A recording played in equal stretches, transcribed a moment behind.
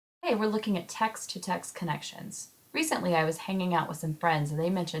Today we're looking at text-to-text connections. Recently I was hanging out with some friends and they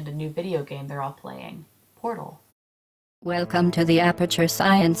mentioned a new video game they're all playing, Portal. Welcome to the Aperture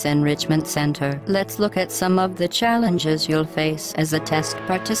Science Enrichment Center. Let's look at some of the challenges you'll face as a test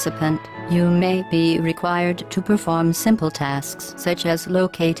participant. You may be required to perform simple tasks such as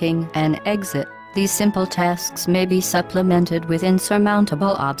locating an exit. These simple tasks may be supplemented with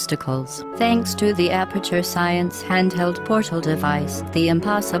insurmountable obstacles. Thanks to the Aperture Science handheld portal device, the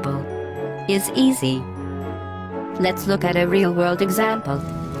impossible is easy. Let's look at a real-world example.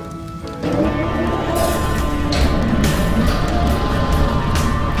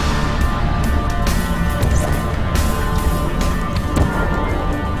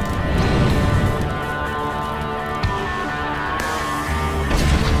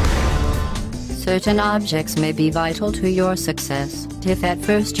 Certain objects may be vital to your success. If at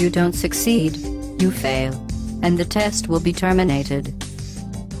first you don't succeed, you fail, and the test will be terminated.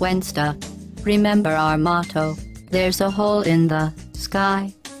 When stuck, remember our motto: there's a hole in the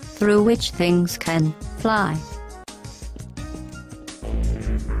sky through which things can fly.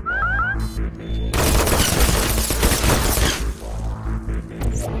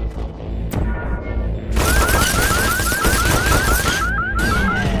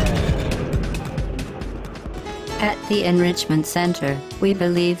 At the Enrichment Center, we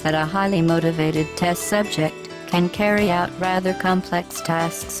believe that a highly motivated test subject can carry out rather complex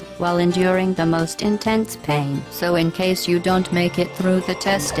tasks while enduring the most intense pain. So in case you don't make it through the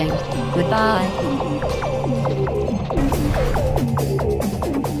testing, goodbye.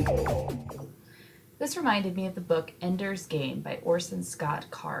 This reminded me of the book Ender's Game by Orson Scott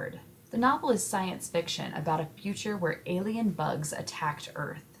Card. The novel is science fiction about a future where alien bugs attacked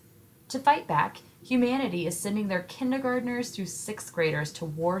Earth. To fight back, humanity is sending their kindergartners through 6th graders to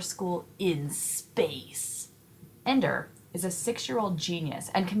war school in space. Ender is a 6-year-old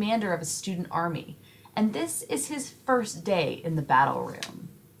genius and commander of a student army, and this is his first day in the battle room.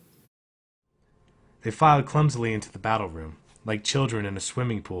 They filed clumsily into the battle room, like children in a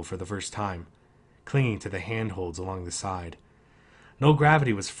swimming pool for the first time, clinging to the handholds along the side. No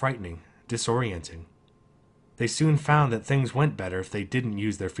gravity was frightening, disorienting. They soon found that things went better if they didn't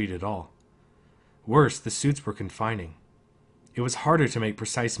use their feet at all. Worse, the suits were confining. It was harder to make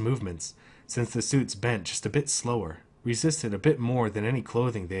precise movements, since the suits bent just a bit slower, resisted a bit more than any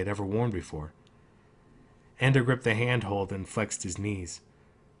clothing they had ever worn before. Ender gripped the handhold and flexed his knees.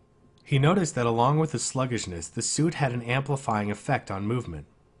 He noticed that along with the sluggishness, the suit had an amplifying effect on movement.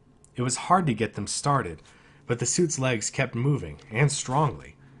 It was hard to get them started, but the suit's legs kept moving, and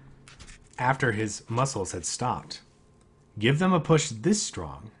strongly, after his muscles had stopped. Give them a push this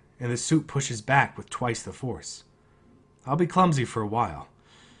strong, and the suit pushes back with twice the force. I'll be clumsy for a while.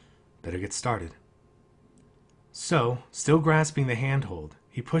 Better get started. So, still grasping the handhold,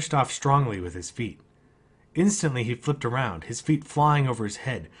 he pushed off strongly with his feet. Instantly he flipped around, his feet flying over his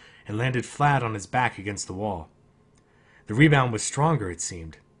head, and landed flat on his back against the wall. The rebound was stronger, it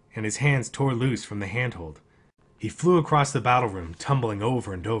seemed, and his hands tore loose from the handhold. He flew across the battle room, tumbling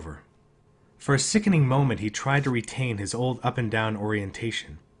over and over. For a sickening moment he tried to retain his old up-and-down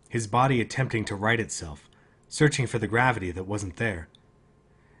orientation, his body attempting to right itself, searching for the gravity that wasn't there.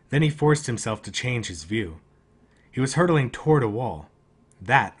 Then he forced himself to change his view. He was hurtling toward a wall.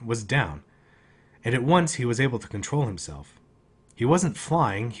 That was down, and at once he was able to control himself. He wasn't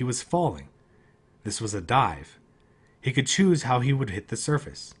flying, he was falling. This was a dive. He could choose how he would hit the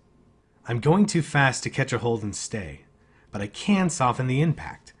surface. I'm going too fast to catch a hold and stay, but I can soften the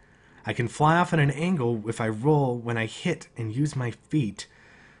impact. I can fly off at an angle if I roll when I hit and use my feet.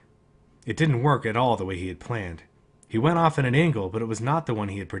 It didn't work at all the way he had planned. He went off at an angle, but it was not the one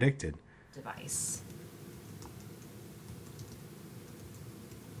he had predicted. Device.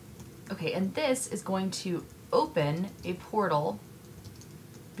 Okay, and this is going to open a portal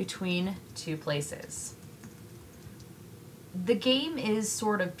between two places. The game is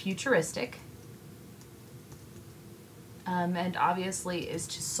sort of futuristic. And obviously is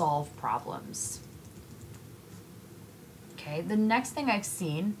to solve problems. Okay, the next thing I've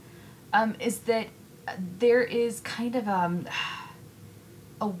seen is that there is kind of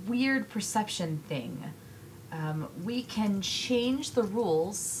a weird perception thing. We can change the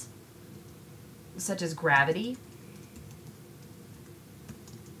rules, such as gravity,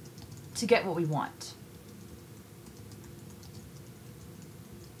 to get what we want.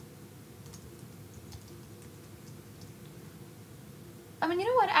 I mean, you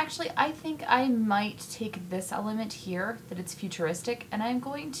know what, actually, I think I might take this element here, that it's futuristic, and I'm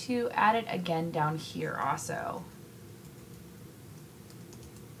going to add it again down here also.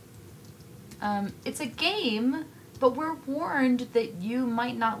 It's a game but we're warned that you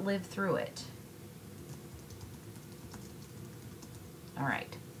might not live through it. All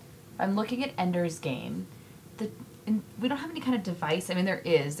right. I'm looking at Ender's Game. And we don't have any kind of device. I mean,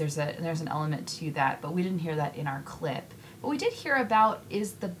 there's an element to that, but we didn't hear that in our clip. What we did hear about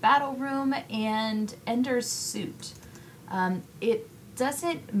is the battle room and Ender's suit. It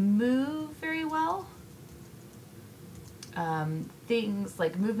doesn't move very well. Things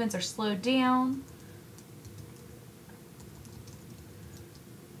like movements are slowed down.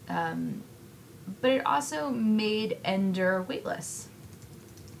 But it also made Ender weightless.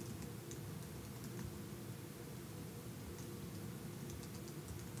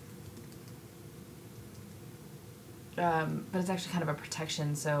 But it's actually kind of a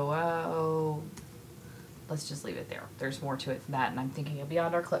protection, so let's just leave it there. There's more to it than that, and I'm thinking of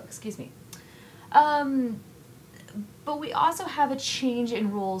beyond our clip. Excuse me. But we also have a change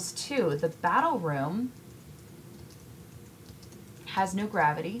in rules, too. The battle room has no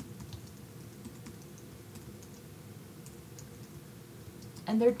gravity.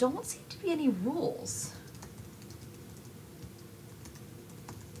 And there don't seem to be any rules.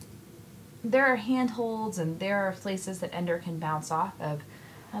 There are handholds and there are places that Ender can bounce off of,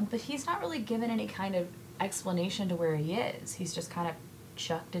 but he's not really given any kind of explanation to where he is. He's just kind of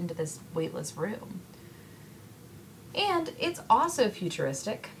chucked into this weightless room. And it's also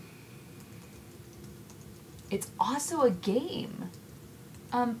futuristic. It's also a game.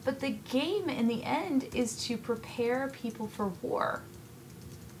 But the game in the end is to prepare people for war.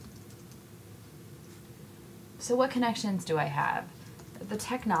 So what connections do I have? The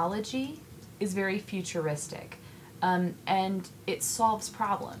technology is very futuristic, and it solves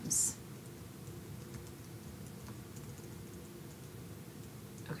problems.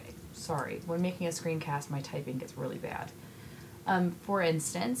 Okay, sorry. When making a screencast, my typing gets really bad. For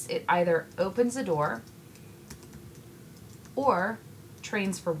instance, it either opens a door or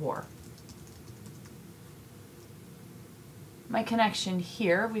trains for war. My connection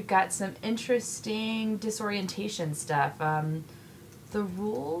here, we've got some interesting disorientation stuff. The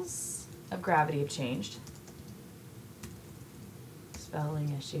rules of gravity have changed.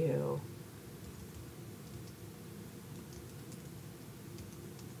 Spelling issue.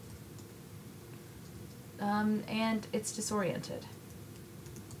 And it's disoriented.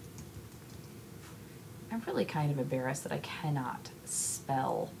 I'm really kind of embarrassed that I cannot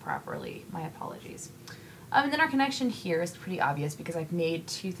spell properly. My apologies. And then our connection here is pretty obvious because I've made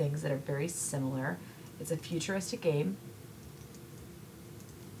two things that are very similar. It's a futuristic game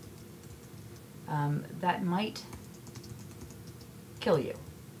that might kill you.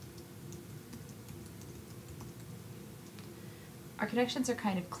 Our connections are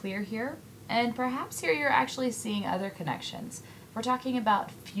kind of clear here, and perhaps here you're actually seeing other connections. We're talking about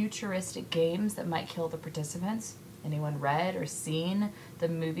futuristic games that might kill the participants. Anyone read or seen the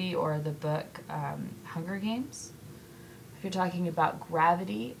movie or the book Hunger Games? If you're talking about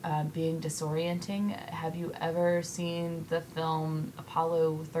gravity being disorienting, have you ever seen the film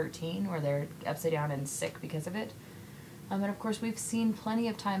Apollo 13 where they're upside down and sick because of it? And of course we've seen plenty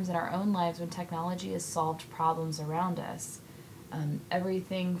of times in our own lives when technology has solved problems around us.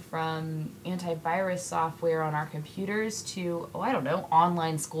 Everything from antivirus software on our computers to, oh, I don't know,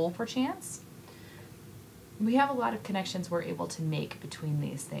 online school perchance. We have a lot of connections we're able to make between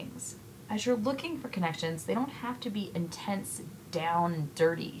these things. As you're looking for connections, they don't have to be intense, down, and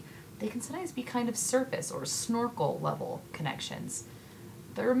dirty. They can sometimes be kind of surface or snorkel level connections.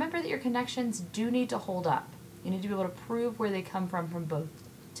 But remember that your connections do need to hold up. You need to be able to prove where they come from both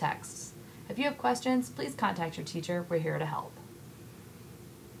texts. If you have questions, please contact your teacher. We're here to help.